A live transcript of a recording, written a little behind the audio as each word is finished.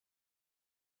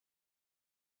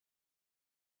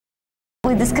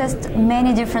we discussed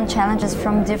many different challenges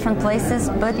from different places,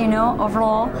 but you know,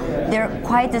 overall, they're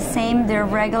quite the same. They're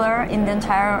regular in the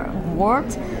entire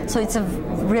world, so it's a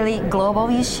really global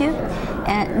issue.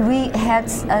 And we had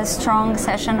a strong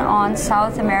session on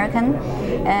South American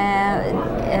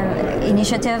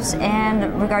initiatives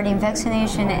and regarding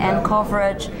vaccination and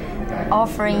coverage,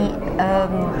 offering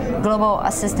global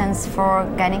assistance for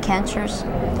gynecologic cancers.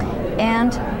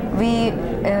 And we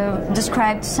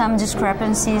described some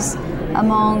discrepancies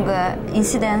among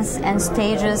incidence and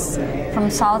stages from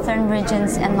southern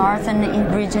regions and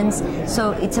northern regions.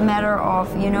 So it's a matter of,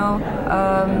 you know,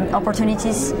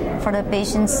 opportunities for the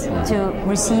patients to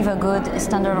receive a good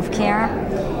standard of care.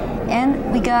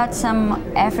 And we got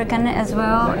some African as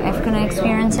well, African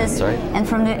experiences. Sorry? And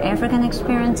from the African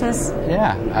experiences,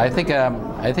 yeah, I think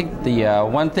the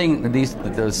one thing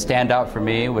that stand out for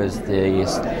me was the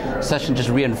session just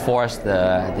reinforced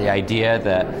the idea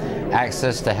that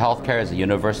access to healthcare is a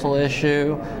universal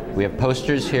issue. We have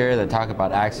posters here that talk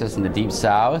about access in the Deep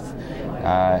South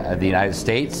of the United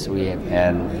States.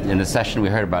 And in the session we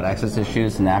heard about access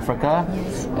issues in Africa,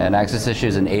 yes, and access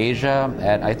issues in Asia.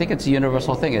 And I think it's a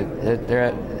universal thing.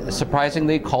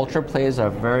 Surprisingly, culture plays a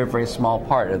very, very small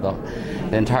part of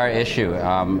the entire issue.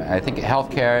 I think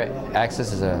healthcare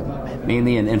access is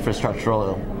mainly an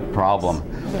infrastructural problem.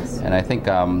 yes, And I think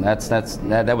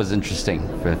that was interesting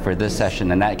for this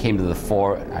session, and that came to the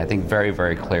fore, I think, very,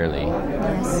 very clearly.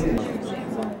 yes.